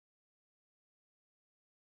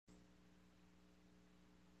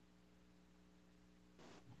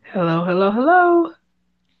Hello, hello, hello.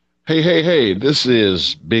 Hey, hey, hey, this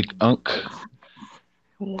is Big Unk.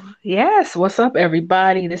 Yes, what's up,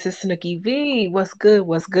 everybody? This is Snooky V. What's good?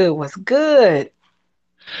 What's good? What's good?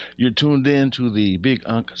 You're tuned in to the Big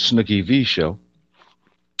Unk Snooky V show.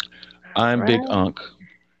 That's I'm Big right. Unk,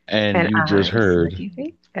 and And you just I'm heard. Snooky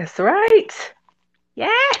V. That's right.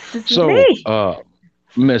 Yes, this is So, me.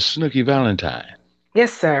 Miss Snooky Valentine,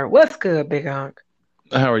 Yes, sir. What's good, Big Hunk?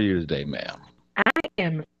 how are you today, ma'am? I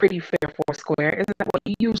am pretty fair four square. Isn't that what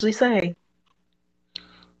you usually say?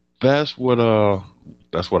 That's what uh,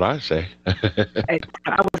 that's what I say.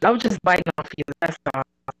 I was just biting off you. That's all.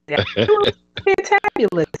 Yeah, doing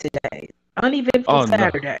fantabulous today. Uneventful Oh no,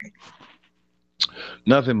 Saturday.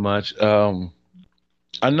 nothing much.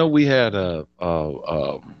 I know we had a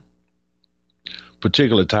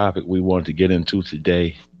particular topic we wanted to get into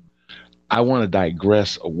today. I want to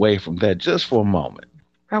digress away from that just for a moment,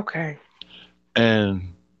 Okay. and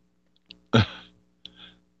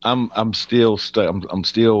I'm still stuck. I'm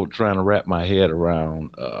still trying to wrap my head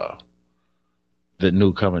around the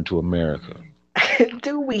new Coming to America.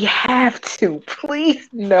 Do we have to? Please,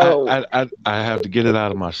 I, no. I I I have to get it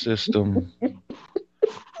out of my system.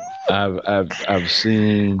 I've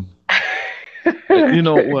seen. You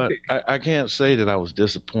know what? I can't say that I was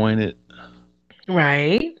disappointed.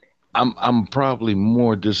 Right? I'm probably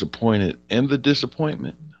more disappointed in the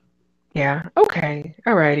disappointment. Yeah. Okay.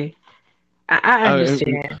 Alrighty. I Uh,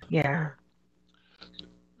 understand. Yeah.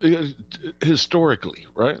 Historically,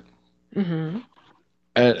 right? Hmm.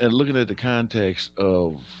 And looking at the context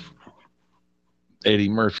of Eddie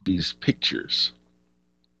Murphy's pictures,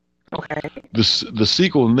 Okay. the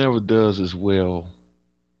sequel never does as well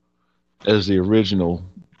as the original.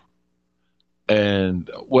 And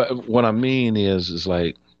what I mean is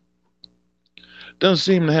like doesn't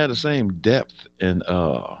seem to have the same depth and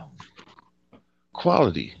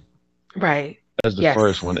quality Right. as the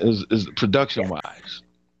first one Yes. is production Yes. wise.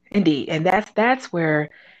 Indeed. And that's where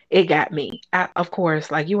it got me. Of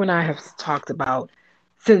course, like you and I have talked about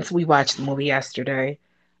since we watched the movie yesterday.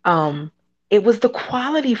 Um, it was the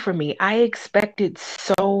quality for me. I expected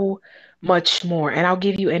so much more. And I'll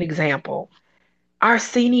give you an example.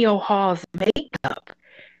 Arsenio Hall's makeup.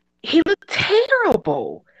 He looked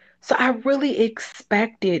terrible. So I really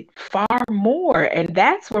expected far more. And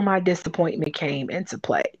that's where my disappointment came into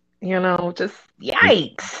play. Just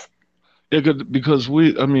yikes. Yeah, because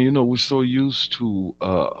I mean, we're so used to,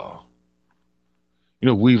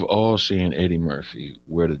 we've all seen Eddie Murphy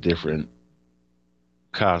wear the different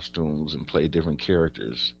costumes and play different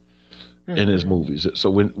characters in his Hmm. movies. So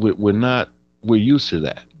we're not, we're used to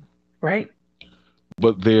that. Right?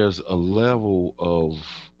 But there's a level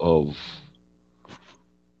of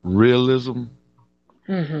realism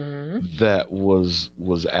Hmm. that was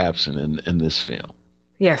absent in this film.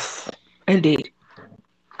 Yes, indeed.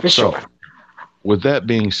 For sure. So, with that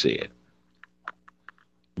being said,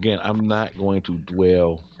 again, I'm not going to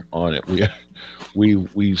dwell on it.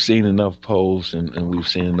 We've seen enough posts and we've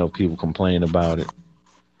seen enough people complain about it.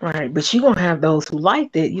 Right. But you're going to have those who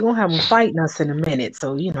liked it. You're going to have them fighting us in a minute.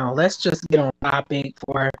 So, let's just get on topic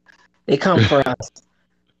before they come for us.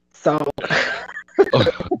 So,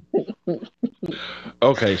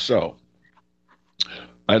 Okay, so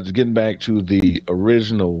getting back to the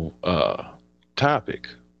original topic,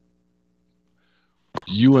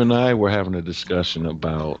 you and I were having a discussion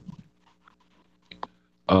about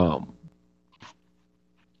um,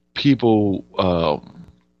 people.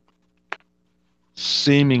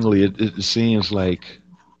 Seemingly, it seems like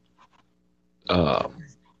uh,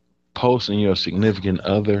 posting your significant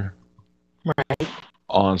other right.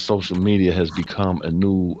 on social media has become a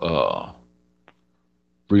new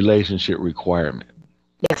relationship requirement.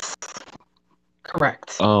 Yes,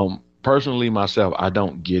 correct. Personally, myself, I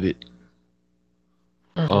don't get it.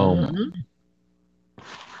 Um, Hmm.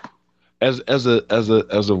 as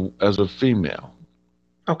a female,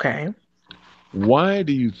 Okay. why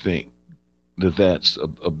do you think that that's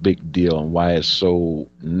a big deal, and why it's so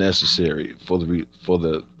necessary for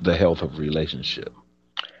the health of relationship?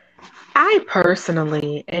 I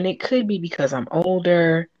personally, and it could be because I'm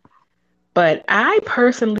older, but I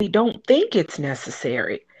personally don't think it's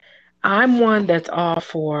necessary. I'm one that's all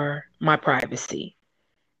for my privacy.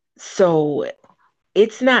 So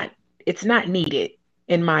it's not it's not needed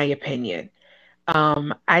in my opinion.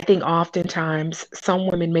 I think oftentimes some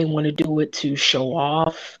women may want to do it to show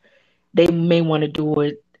off. They may want to do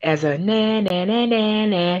it as a na na na na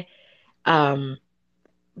na. Um,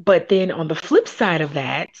 but then on the flip side of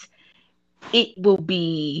that, it will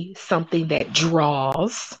be something that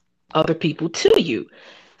draws other people to you.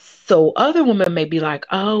 So other women may be like,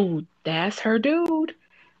 oh, that's her dude.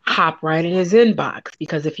 hop right in his inbox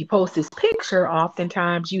because if you post his picture,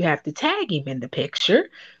 oftentimes you have to tag him in the picture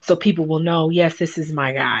so people will know, yes, this is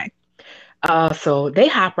my guy. So they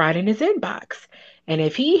hop right in his inbox. And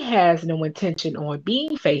if he has no intention on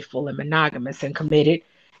being faithful and monogamous and committed,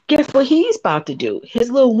 guess what he's about to do? His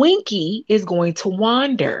little winky is going to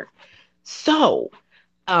wander. So,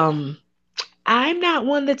 um, I'm not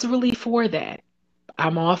one that's really for that.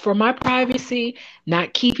 I'm all for my privacy,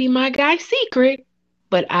 not keeping my guy secret,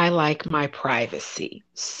 but I like my privacy.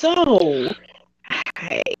 So,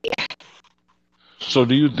 I, So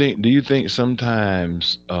do you think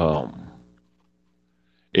sometimes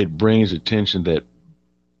it brings attention that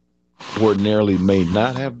ordinarily may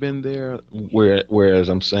not have been there, whereas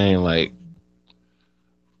I'm saying like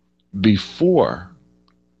before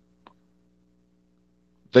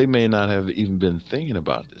they may not have even been thinking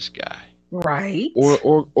about this guy or right,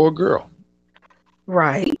 or or girl,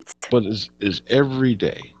 right. but it's every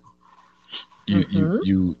day Mm-hmm.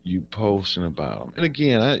 you posting about them. And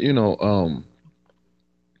again,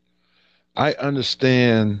 I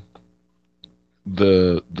understand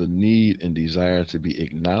the need and desire to be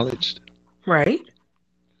acknowledged, Right.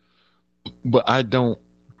 but I don't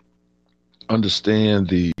understand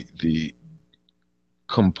the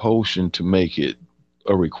compulsion to make it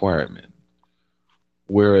a requirement.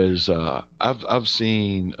 Whereas I've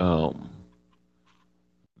seen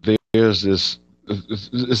there's this,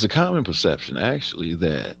 it's a common perception actually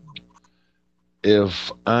that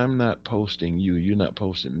if I'm not posting you, you're not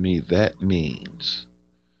posting me. That means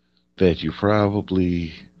that you're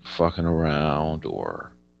probably fucking around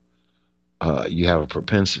or you have a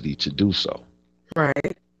propensity to do so.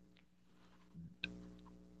 Right.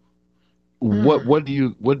 What Mm. what do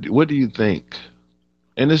you what do you think?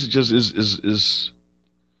 And this is just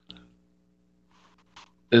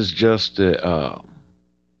is just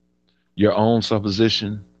your own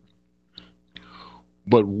supposition.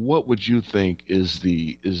 But what would you think is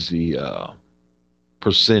the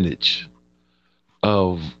percentage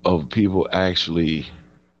of people actually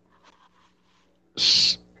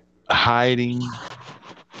s- hiding,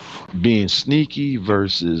 being sneaky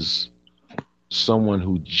versus someone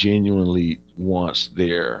who genuinely wants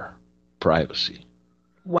their privacy?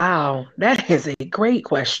 Wow, that is a great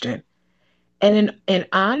question. And in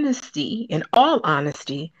honesty, in all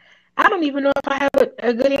honesty, I don't even know if I have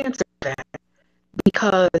a good answer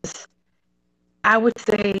because I would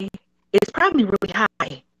say it's probably really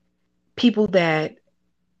high. People that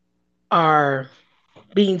are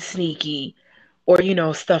being sneaky or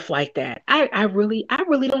stuff like that. I really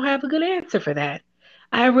don't have a good answer for that.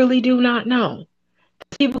 I really do not know.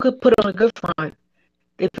 People could put on a good front,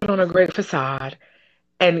 they put on a great facade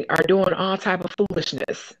and are doing all type of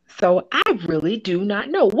foolishness. So I really do not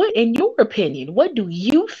know. What in your opinion, what do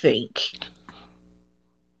you think?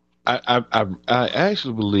 I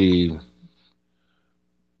actually believe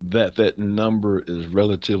that that number is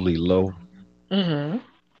relatively low. Mhm.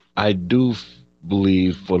 I do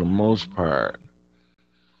believe, for the most part,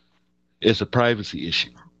 it's a privacy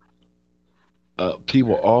issue.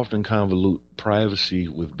 People often convolute privacy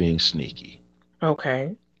with being sneaky.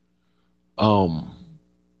 Okay. Um,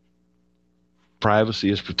 Privacy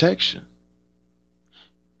is protection.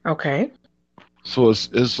 Okay. So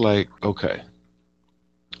it's like, okay,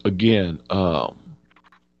 again,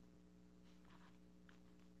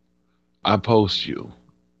 I post you,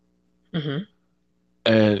 Mhm.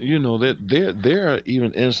 and you know that there are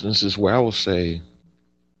even instances where I will say,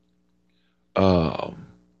 um,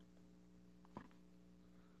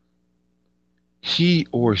 he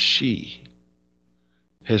or she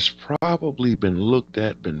has probably been looked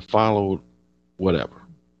at, been followed, whatever.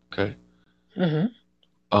 Okay. Mhm.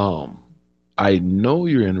 Um, I know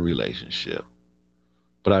you're in a relationship,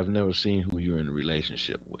 but I've never seen who you're in a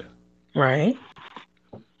relationship with. Right.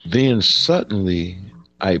 Then suddenly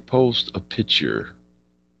I post a picture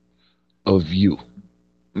of you,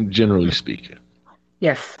 generally Mm. speaking.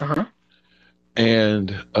 Yes. Uh-huh.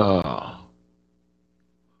 And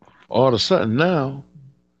all of a sudden now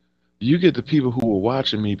you get the people who were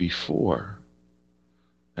watching me before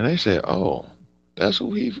and they say, oh, that's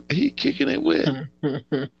who he kicking it with.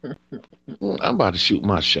 I'm about to shoot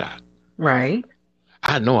my shot. Right.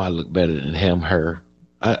 I know I look better than him, her.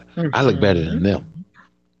 I look better than Mhm. them.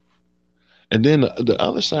 And then the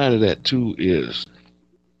other side of that too is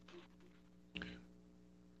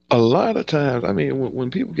a lot of times. I mean,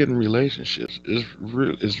 when people get in relationships,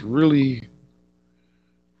 it's really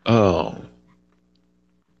um,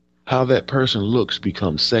 how that person looks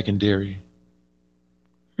becomes secondary.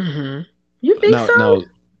 Mhm. You think so? Now,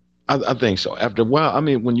 I think so. After a while, I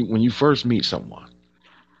mean, when you first meet someone,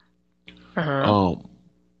 Uh-huh. um,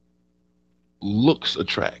 looks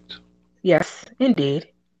attract. Yes, indeed.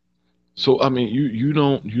 So I mean, you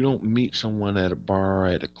don't meet someone at a bar,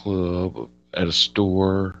 at a club, at a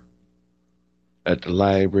store, at the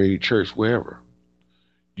library, church, wherever.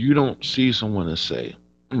 You don't see someone and say,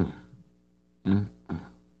 mm, mm,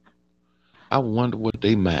 I wonder what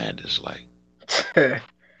their mind is like.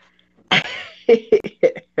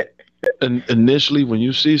 And initially, when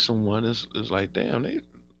you see someone, it's like, damn, they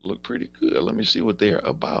look pretty good. Let me see what they're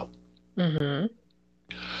about. Hmm.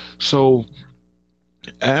 So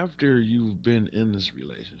after you've been in this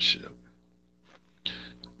relationship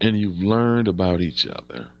and you've learned about each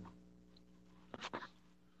other,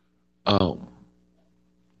 um,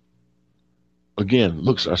 again,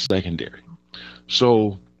 looks are secondary.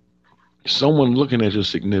 So someone looking at your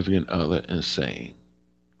significant other and saying,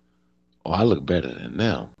 "Oh, I look better than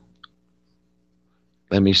them.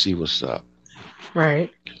 Let me see what's up."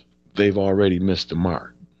 Right. They've already missed the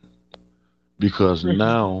mark because Hmm.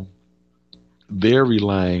 now they're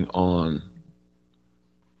relying on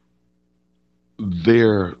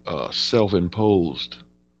their self-imposed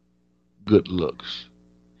good looks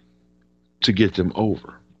to get them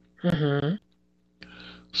over. Hmm.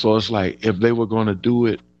 So it's like if they were going to do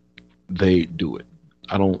it, they do it.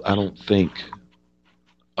 I don't think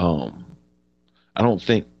um I don't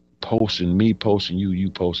think posting you, you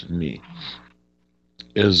posting me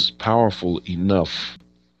is powerful enough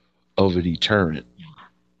of a deterrent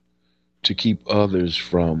to keep others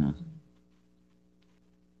from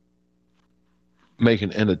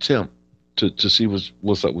making an attempt to see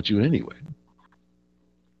what's up with you anyway.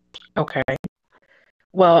 Okay.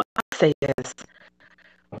 Well, I'll say this.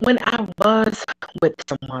 When I was with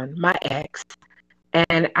someone, my ex,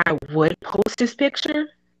 and I would post his picture,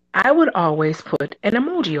 I would always put an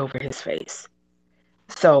emoji over his face.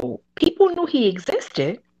 So people knew he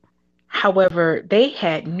existed. However, they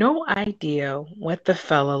had no idea what the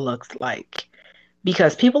fella looks like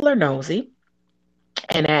because people are nosy.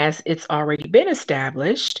 And as it's already been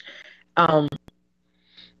established, um,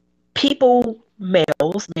 people,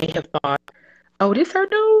 males, may have thought, oh, this her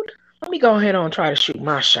dude? Let me go ahead and try to shoot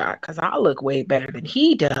my shot because I look way better than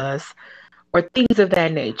he does, or things of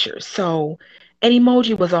that nature. So an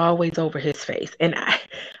emoji was always over his face. And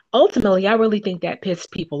ultimately, I really think that pissed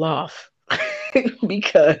people off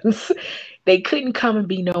because they couldn't come and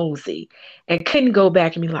be nosy and couldn't go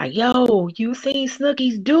back and be like, yo, you seen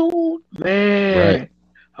Snooky's dude? Right. Man,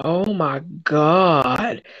 oh my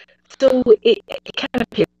God. So it kind of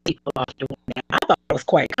pissed people off doing that. I thought it was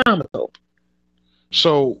quite comical.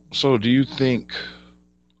 So uh do you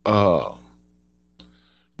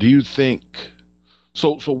think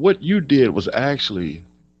so what you did was actually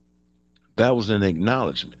that was an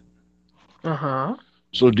acknowledgement. Uh-huh.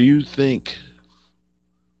 So do you think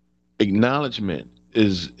acknowledgement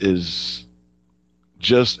is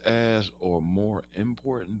just as or more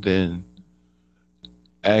important than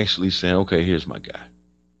actually saying, okay, here's my guy?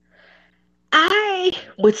 I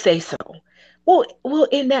would say so. Well,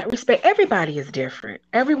 in that respect, everybody is different.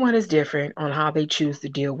 Everyone is different on how they choose to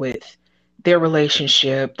deal with their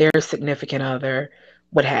relationship, their significant other,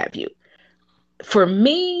 what have you. For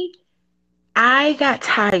me, I got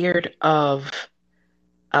tired of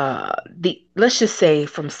the let's just say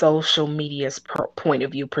from social media's point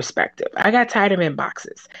of view perspective. I got tired of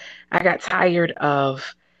inboxes. I got tired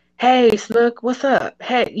of, hey, Snook, what's up?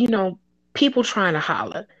 Hey, people trying to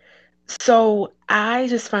holler. So I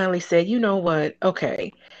just finally said, you know what?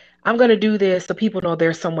 Okay, I'm going to do this so people know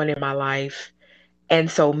there's someone in my life.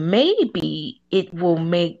 And so maybe it will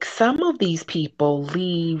make some of these people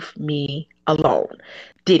leave me alone.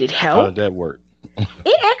 Did it How did help? that work?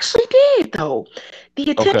 It actually did, though.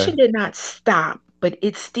 The Okay. attention did not stop, but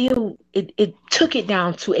it took it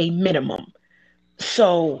down to a minimum.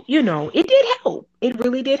 So, it did help. It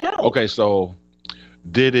really did help. Okay, so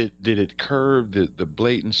did it curb the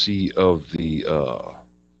blatancy of the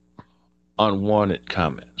unwanted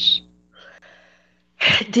comments?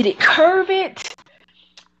 Did it curve it?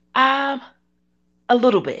 Um, a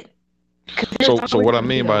little bit. Because there's So always what I going to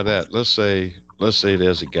be mean by those. that, let's say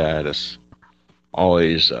there's a guy that's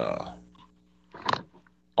always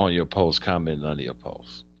on your post, commenting under your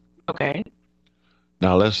post. Okay.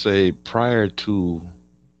 Now let's say prior to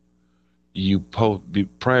you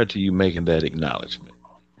making that acknowledgement,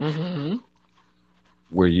 Mm-hmm.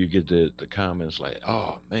 where you get the comments like,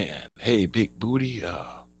 "Oh man, hey big booty,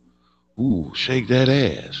 ooh, shake that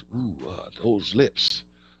ass, ooh, those lips,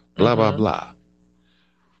 blah blah Mm-hmm. blah."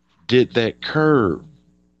 Did that curve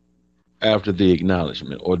after the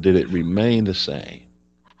acknowledgement, or did it remain the same?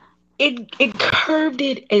 It curved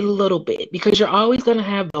it a little bit because you're always going to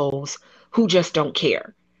have those who just don't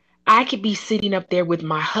care. I could be sitting up there with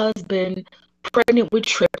my husband, pregnant with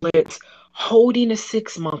triplets, holding a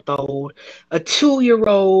 6 month old, a 2 year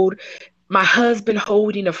old, my husband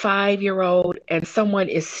holding a 5 year old, and someone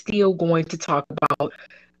is still going to talk about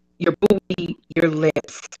your booty, your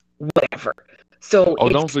lips, whatever. So Oh,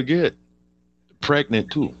 don't forget,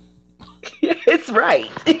 pregnant too. it's right.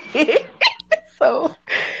 So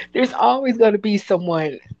there's always going to be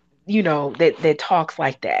someone, that talks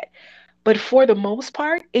like that. But for the most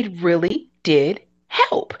part, it really did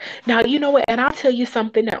help. Now, you know what? And I'll tell you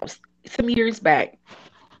something else. Some years back,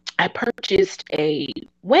 I purchased a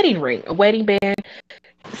wedding ring, a wedding band,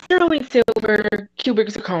 sterling silver, cubic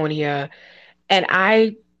zirconia, and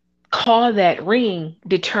I call that ring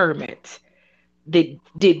determined. Did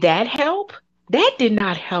that help? That did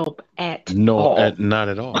not help at No, all. not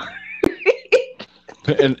at all.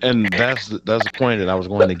 And that's the point that I was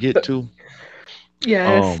going to get to.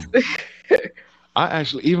 Yes. Um, I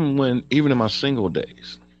actually even in my single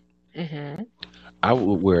days, Hmm. I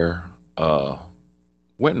would wear a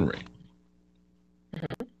wedding ring,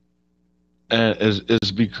 and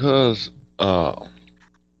it's because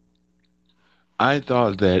I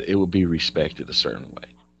thought that it would be respected a certain way.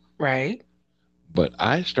 Right. But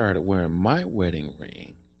I started wearing my wedding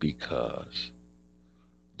ring because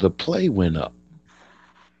the play went up.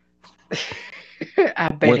 I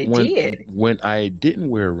bet When it when did. when I didn't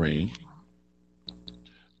wear a ring,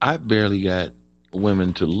 I barely got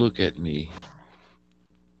women to look at me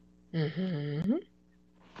Hmm.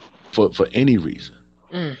 for any reason.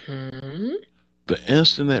 Hmm. The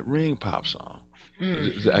instant that ring pops on,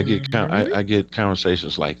 Hmm. I get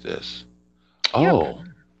conversations like this. Yep. Oh,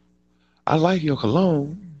 I like your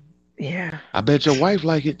cologne. Yeah. I bet your wife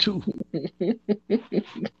like it too.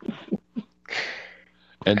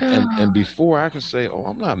 And Oh, before I could say, oh,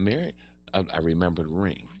 I'm not married, I remember the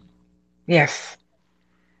ring. yes,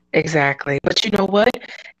 exactly. But you know what?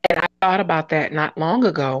 And I thought about that not long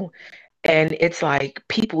ago. And it's like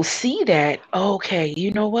people see that, okay,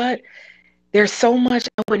 you know what? There's so much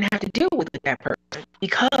I wouldn't have to deal with that person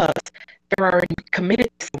because they're already committed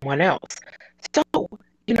to someone else. So,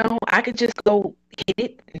 I could just go hit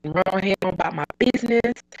it and run ahead on about my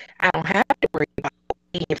business. I don't have to worry about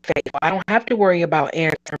being faithful. I don't have to worry about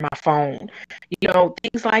answering my phone.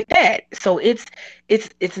 Things like that. So it's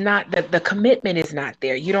not the commitment is not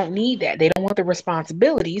there. You don't need that. They don't want the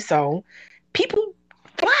responsibility. So people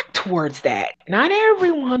flock towards that. Not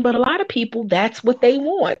everyone, but a lot of people, that's what they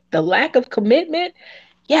want. The lack of commitment.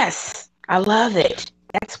 Yes, I love it.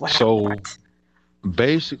 That's what I So want.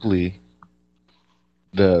 basically,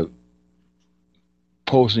 the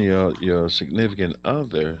posting your significant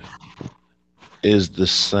other is the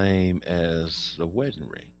same as the wedding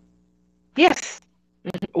ring. Yes,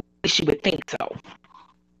 she would think so.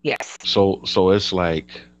 Yes. So it's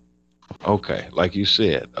like, okay, like you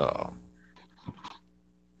said,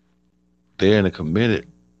 they're in a committed,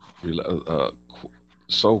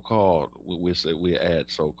 so-called. We say we add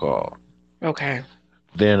so-called. Okay.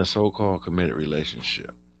 They're in a so-called committed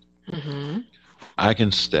relationship. Hmm. I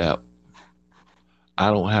can step. I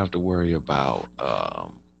don't have to worry about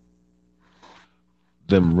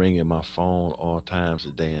them ringing my phone all times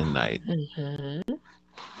of day and night. Hmm.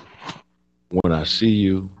 When I see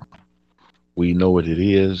you, we know what it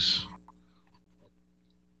is.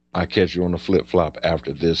 I catch you on the flip flop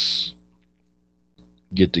after this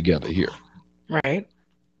get together here. Right.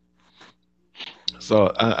 So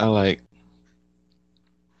I like.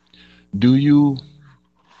 Do you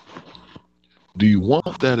do you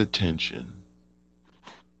want that attention?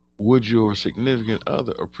 Would your significant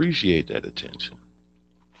other appreciate that attention?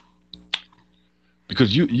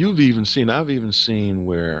 Because you've even seen, I've even seen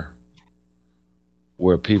where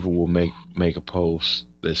people will make a post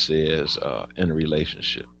that says in a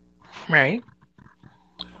relationship. Right.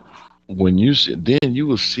 When you see, then you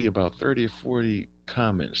will see about 30 or 40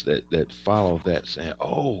 comments that follow that saying,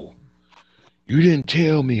 "Oh, you didn't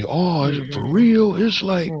tell me. Oh, is it for Hmm. real?" It's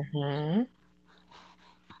like, Hmm.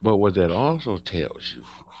 but what that also tells you,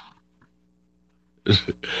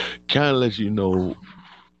 kind of lets you know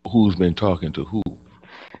who's been talking to who.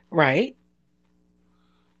 Right.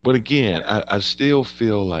 But again, I still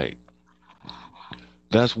feel like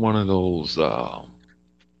that's one of those.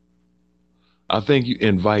 I think you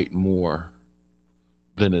invite more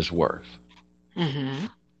than it's worth, Hmm.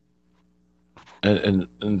 and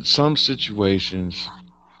in some situations,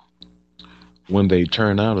 when they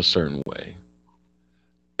turn out a certain way,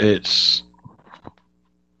 it's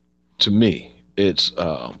to me, it's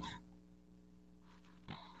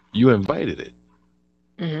you invited it.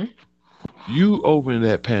 Hmm. You opened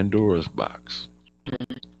that Pandora's box,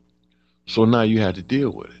 so now you have to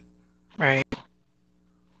deal with it.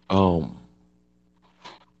 Um,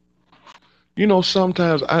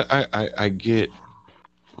 sometimes I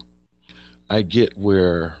get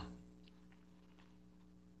where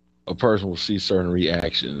a person will see certain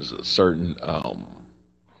reactions, certain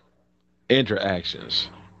interactions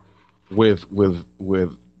with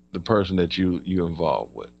the person that you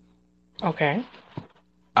involved with. Okay.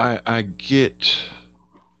 I get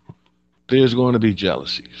there's going to be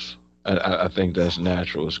jealousies. I think that's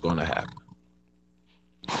natural. It's going to happen.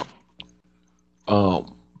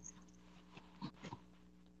 Um,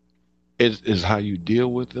 is how you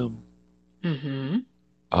deal with them. Mm-hmm.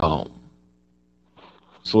 Um,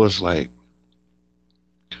 so it's like,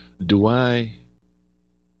 do I?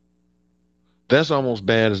 That's almost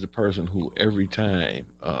bad as the person who every time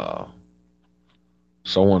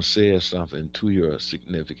someone says something to your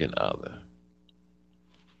significant other,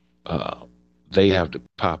 uh, they have to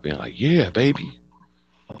pop in like, yeah, baby,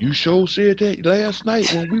 you sure said that last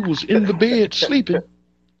night when we was in the bed sleeping.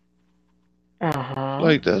 Uh-huh.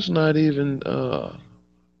 Like that's not even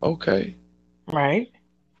okay. Right.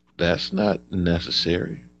 That's not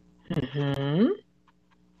necessary. Mm-hmm.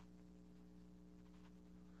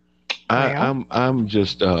 I, Well, I'm I'm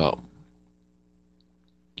just I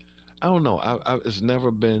don't know. It's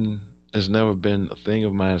never been a thing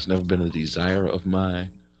of mine. It's never been a desire of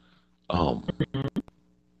mine. Um,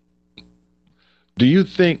 do you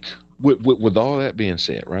think with all that being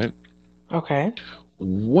said, right? okay.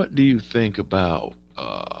 What do you think about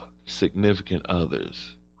significant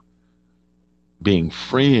others being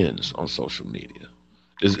friends on social media?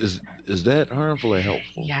 Is that harmful or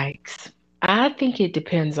helpful? Yikes. I think it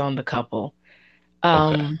depends on the couple.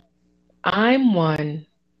 Okay. Um, I'm one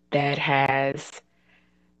that has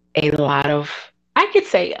a lot of, I could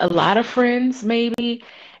say a lot of friends, maybe.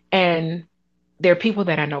 And there are people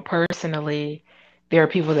that I know personally. There are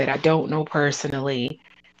people that I don't know personally.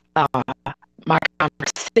 My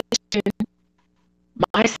conversation,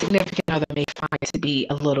 my significant other may find to be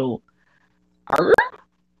er,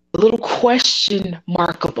 a little question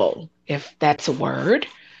markable, if that's a word,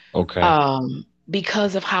 Okay.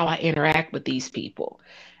 because of how I interact with these people.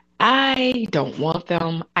 I don't want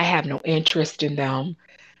them. I have no interest in them.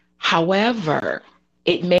 However,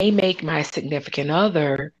 it may make my significant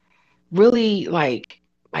other really like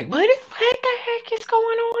what the heck is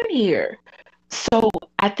going on here? So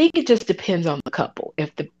I think it just depends on the couple.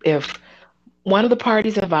 If one of the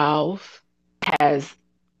parties involved has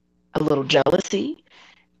a little jealousy,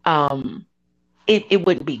 um, it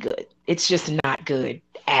wouldn't be good. It's just not good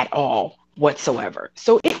at all whatsoever.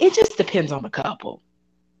 So it just depends on the couple.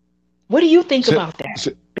 What do you think So, about that?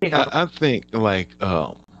 so Big I, R? I think like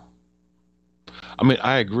I mean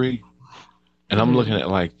I agree, and I'm looking Mm-hmm. at it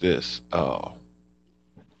like this.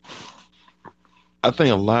 I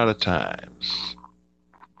think a lot of times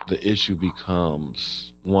the issue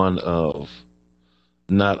becomes one of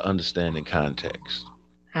not understanding context.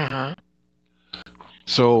 Uh-huh.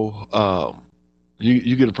 So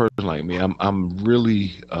you get a person like me. I'm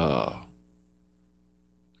really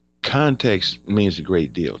context means a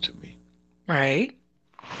great deal to me. Right.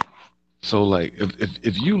 So like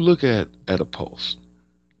if you look at a post,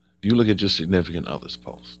 if you look at your significant other's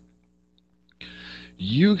post,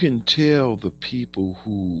 you can tell the people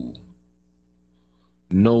who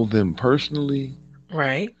know them personally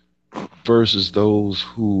Right. versus those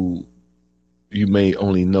who you may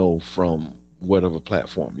only know from whatever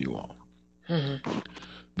platform you on. Mm-hmm.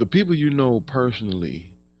 The people you know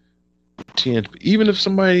personally tend, even if it's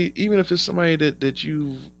somebody that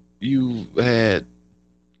you've had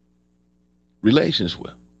relations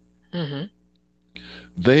with, Mm-hmm.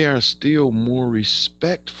 they are still more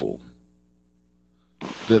respectful.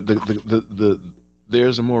 The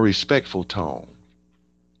there's a more respectful tone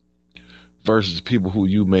versus people who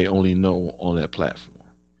you may only know on that platform.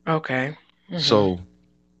 Okay. Mm-hmm. So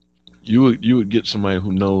you would get somebody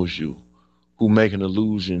who knows you, who make an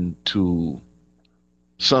allusion to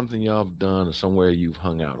something y'all have done or somewhere you've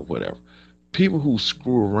hung out or whatever. People who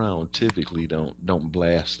screw around typically don't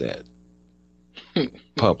blast that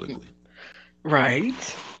publicly.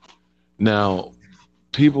 Right. Now,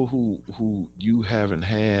 people who you haven't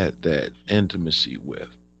had that intimacy with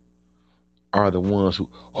are the ones who,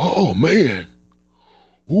 oh man,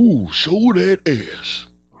 ooh, show that ass,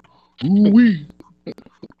 ooh wee,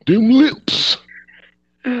 them lips,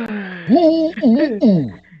 ooh ooh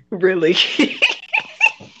ooh. Really?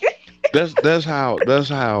 That's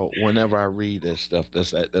how whenever I read that stuff,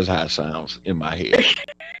 that's how it sounds in my head.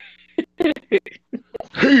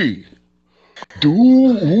 Hey, do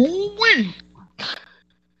ooh wee.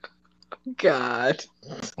 God.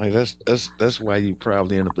 Like that's why you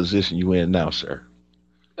probably in the position you in now, sir.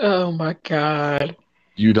 Oh my God.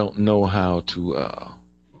 You don't know how to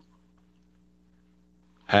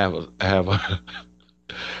have a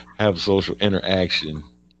have social interaction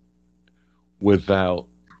without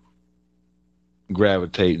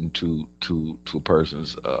gravitating to a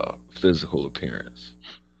person's physical appearance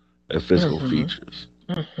and physical Mm-hmm. features.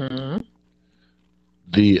 Mm-hmm.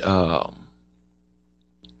 The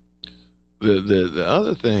the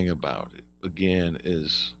other thing about it again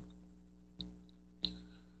is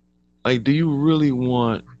like, do you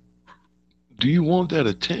want that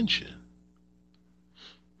attention,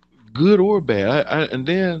 good or bad? And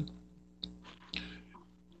then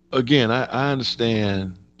again, I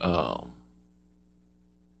understand.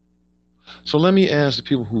 So let me ask the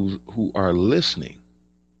people who are listening: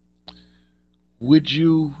 Would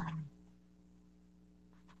you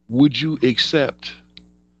accept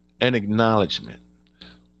an acknowledgement?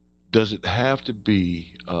 Does it have to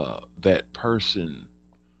be that person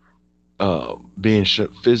being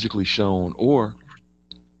physically shown, or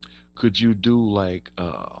could you do like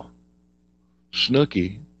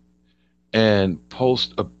Snooky and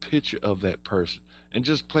post a picture of that person and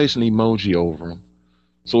just place an emoji over them?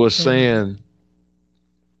 So Mm-hmm.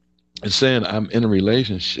 it's saying I'm in a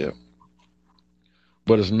relationship,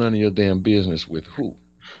 but it's none of your damn business with who.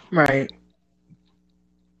 Right.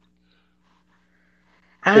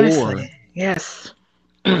 Or Honestly, yes.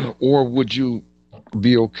 or would you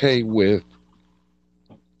be okay with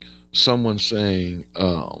someone saying,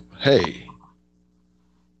 "Hey,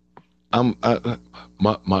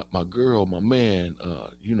 my girl, my man,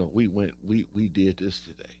 we did this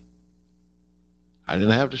today. I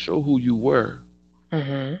didn't have to show who you were,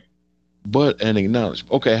 Mm-hmm. but an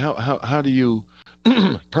acknowledgement. Okay, how do you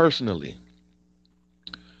personally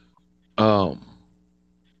um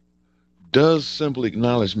does simple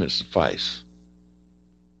acknowledgement suffice,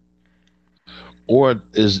 or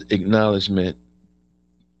is acknowledgement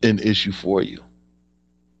an issue for you?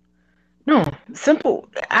 No, simple.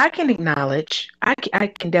 I can acknowledge. I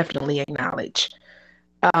can definitely acknowledge.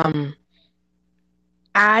 Um,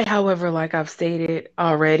 however, like I've stated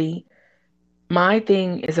already, my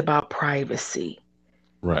thing is about privacy.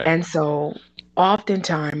 Right. And so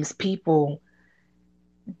oftentimes people,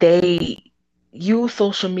 they use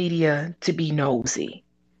social media to be nosy.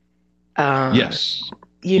 Uh, Yes.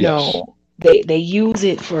 you Yes. know, they use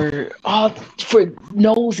it for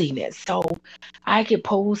nosiness. So I could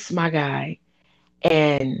post my guy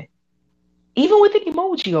and even with an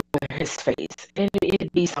emoji over his face, and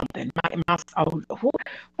it'd be something. Oh,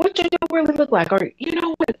 what your dude really look like? Or you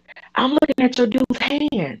know what? I'm looking at your dude's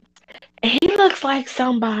hands, and he looks like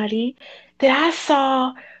somebody that I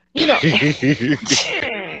saw. You know,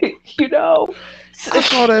 you know, so, I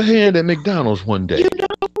saw that hand at McDonald's one you day.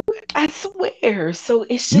 know. I swear. So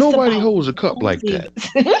it's just Nobody about holds a cup like nosy.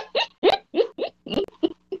 that.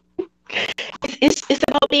 It's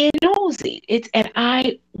about being nosy. It's and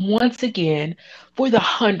I once again, for the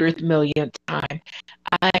 100th millionth time,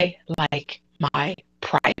 I like my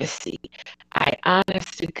privacy. I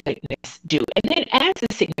honest to goodness do. And then as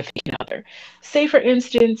a significant other, say for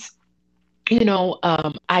instance,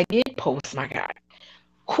 I did post my guy.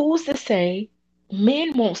 Who's to say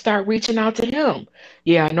men won't start reaching out to him?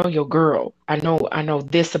 Yeah, I know your girl. I know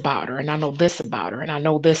this about her, and I know this about her, and I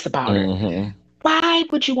know this about her. Hmm. Why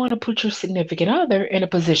would you want to put your significant other in a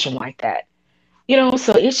position like that?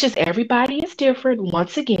 So it's just everybody is different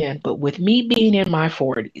once again, but with me being in my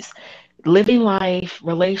 40s, living life,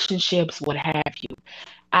 relationships, what have you,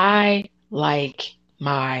 I like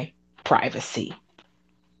my privacy.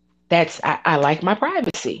 I like my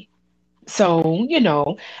privacy. So,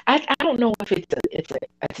 I don't know if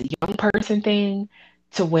it's a young person thing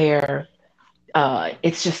to where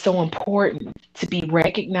it's just so important to be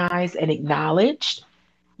recognized and acknowledged.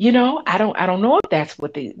 I don't know if that's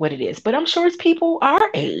what it is, but I'm sure it's people our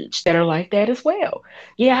age that are like that as well.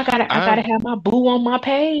 Yeah, I gotta I, have my boo on my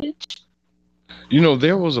page.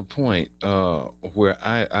 there was a point where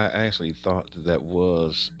I actually thought that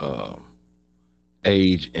was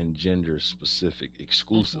age and gender specific,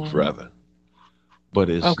 exclusive Hmm. rather, but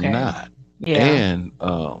it's Okay. not. Yeah. And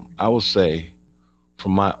I will say,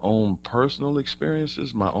 from my own personal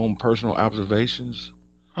experiences, my own personal observations,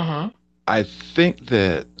 Uh-huh. I think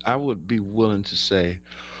that I would be willing to say,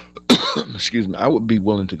 excuse me, I would be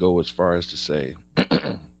willing to go as far as to say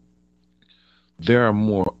there are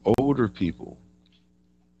more older people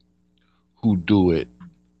who do it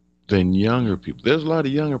than younger people. There's a lot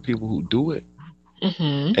of younger people who do it.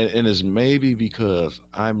 Hmm. And it's maybe because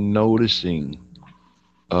I'm noticing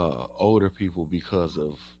older people because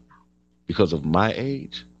of my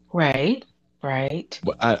age. Right. Right.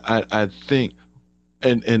 But I think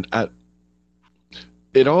and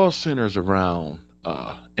it all centers around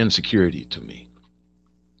insecurity to me.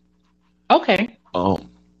 Okay. Um,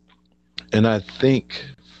 and I think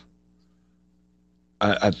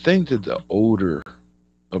that the older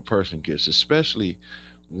a person gets, especially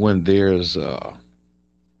when there's uh,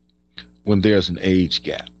 when there's an age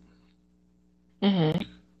gap, Hmm.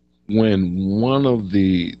 when one of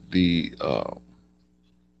the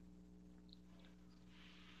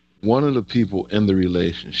people in the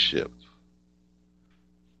relationship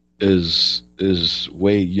is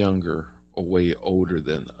way younger or way older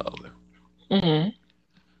than the other, Hmm.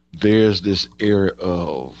 there's this area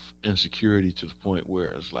of insecurity to the point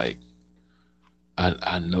where it's like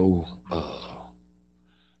I know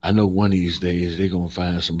I know one of these days they're gonna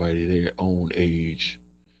find somebody their own age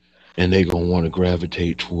and they're gonna want to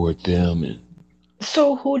gravitate toward them. And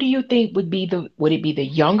So who do you think would it be the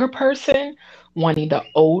younger person wanting the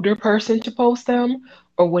older person to post them,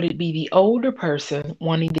 or would it be the older person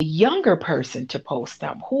wanting the younger person to post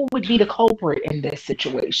them? Who would be the culprit in this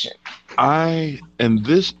situation? in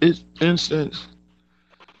this instance,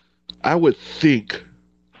 I would think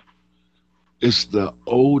it's the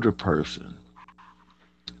older person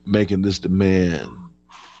making this demand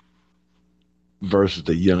versus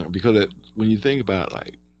the younger, because when you think about it,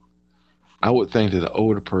 like I would think that the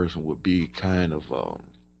older person would be kind of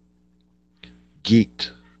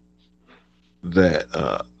geeked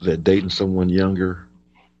that dating someone younger.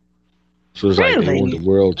 So it's like they want the Really?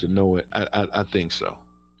 world to know it. I think so.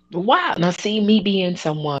 Wow. Now, see, me being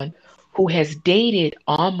someone who has dated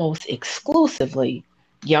almost exclusively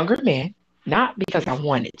younger men, not because I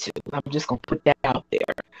wanted to, I'm just going to put that out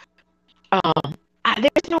there.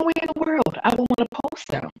 There's no way in the world I would want to post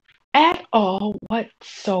them at all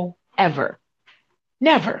whatsoever.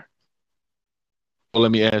 Never. Well,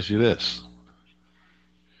 let me ask you this: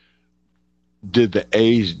 did the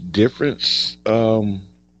age difference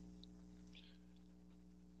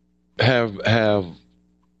have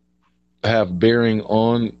have bearing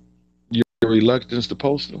on your reluctance to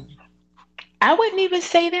post them? I wouldn't even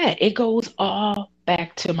say that. It goes all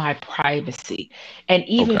back to my privacy. And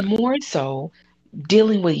even Okay. more so,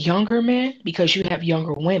 dealing with younger men because you have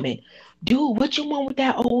younger women. Dude, what you want with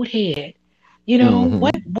that old head? You know, Mm-hmm.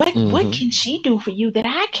 what Mm-hmm. can she do for you that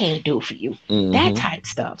I can't do for you? That Mm-hmm. type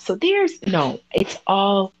stuff. So there's no, it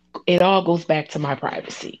all goes back to my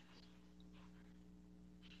privacy.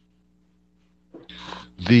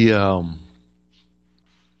 The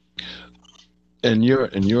in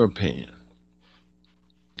your opinion,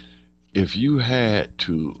 if you had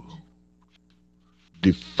to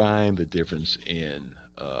define the difference in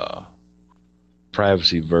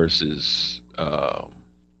privacy versus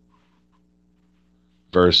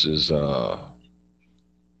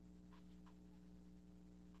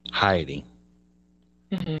hiding,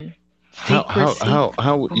 Hmm. Secrecy.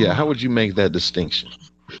 how Oh. would you make that distinction?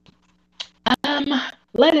 Um,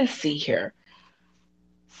 let us see here.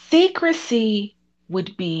 Secrecy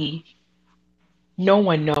would be no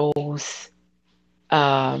one knows.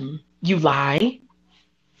 You lie.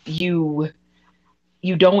 You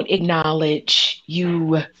you don't acknowledge.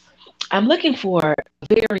 You. I'm looking for a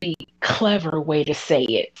very clever way to say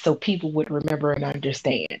it so people would remember and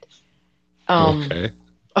understand. Um, Okay.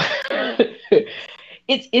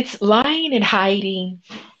 it's lying and hiding.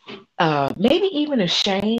 Maybe even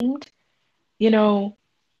ashamed. You know,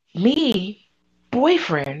 me,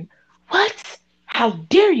 boyfriend. What? How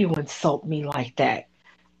dare you insult me like that?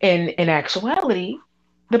 And in actuality,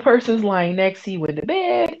 the person's lying next to you in the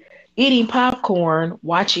bed, eating popcorn,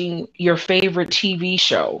 watching your favorite TV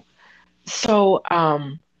show. So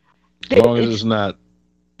As long as it's it's not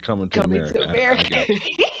coming to coming to America, I America. got you.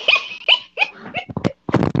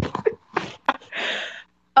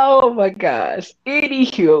 Oh my gosh.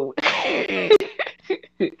 Anywho.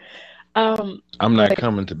 I'm not but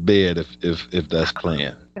coming to bed if that's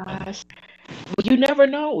playing. gosh, well, you never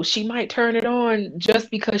know. She might turn it on just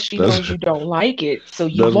because she That's knows you don't like it, so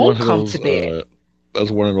you that's one won't of come to those bed.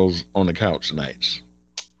 that's one of those on the couch nights.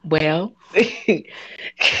 Well,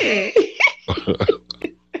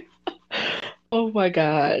 oh my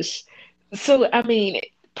gosh. So, I mean,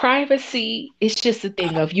 privacy is just a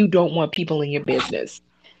thing of you don't want people in your business.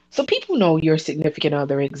 So people know your significant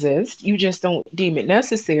other exists. You just don't deem it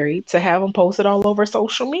necessary to have them posted all over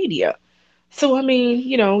social media. So, I mean,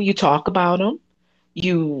 you talk about them,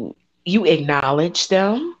 you you acknowledge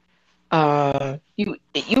them.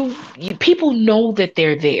 People know that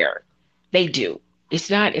they're there. They do. It's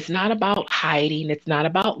not about hiding, it's not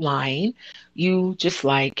about lying. You just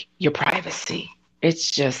like your privacy. It's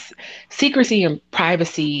just secrecy and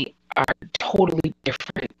privacy are totally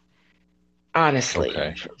different Honestly,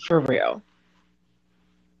 Okay. for real.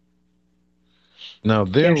 Now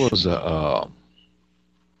there Yes. was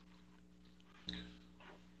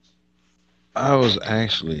I was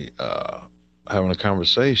actually having a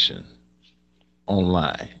conversation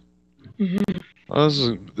online. Hmm.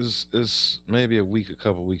 This maybe a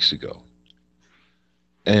couple weeks ago,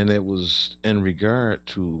 and it was in regard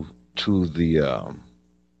to the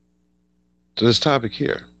to this topic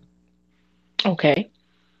here. Okay.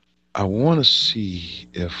 I want to see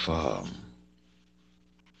if I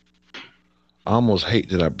almost hate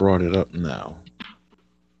that I brought it up now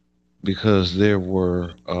because there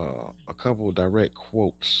were a couple of direct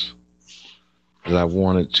quotes that I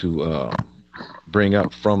wanted to bring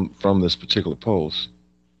up from this particular post,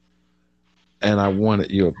 and I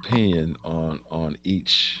wanted your opinion on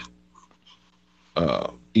each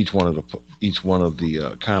one of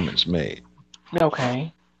the comments made.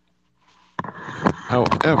 Okay.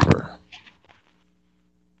 However,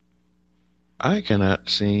 I cannot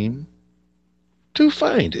seem to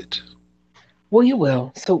find it. Well, you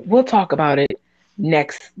will. So we'll talk about it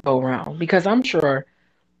next go round because I'm sure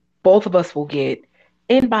both of us will get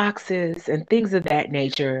inboxes and things of that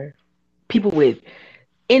nature. People with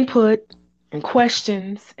input and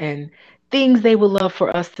questions and things they would love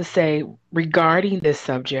for us to say regarding this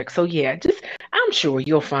subject. So yeah, just I'm sure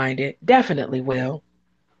you'll find it. Definitely will.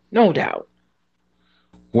 No doubt.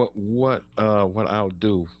 What I'll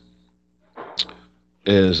do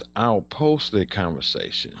is I'll post the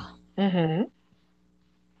conversation. Hmm.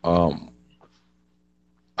 Um,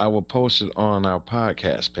 I will post it on our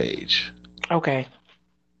podcast page, Okay.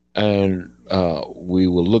 and we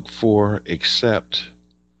will look for, accept,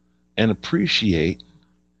 and appreciate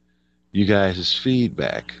you guys'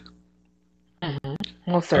 feedback. Hmm.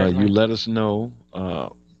 Well, You certainly. let us know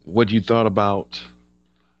what you thought about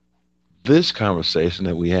this conversation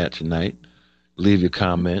that we had tonight. Leave your Mhm.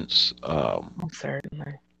 comments. Well,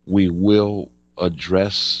 certainly. We will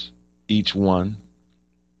address each one,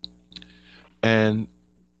 and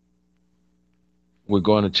we're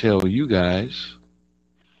going to tell you guys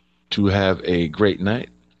to have a great night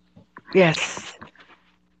Yes,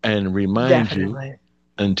 and remind you definitely.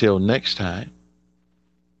 until next time.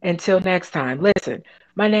 Until next time, listen,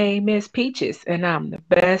 my name is Peaches, and I'm the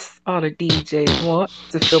best all the DJs want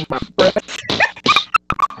to fill my breath.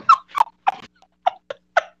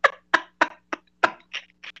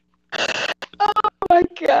 Oh my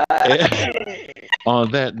God.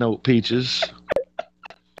 On that note, Peaches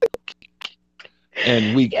and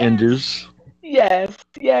Yes, weekenders, yes,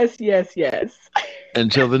 yes, yes, yes.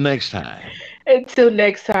 until the next time. Until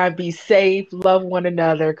next time, be safe, love one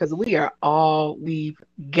another, because we are all we've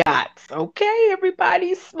got. Okay,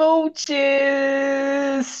 everybody, smooches.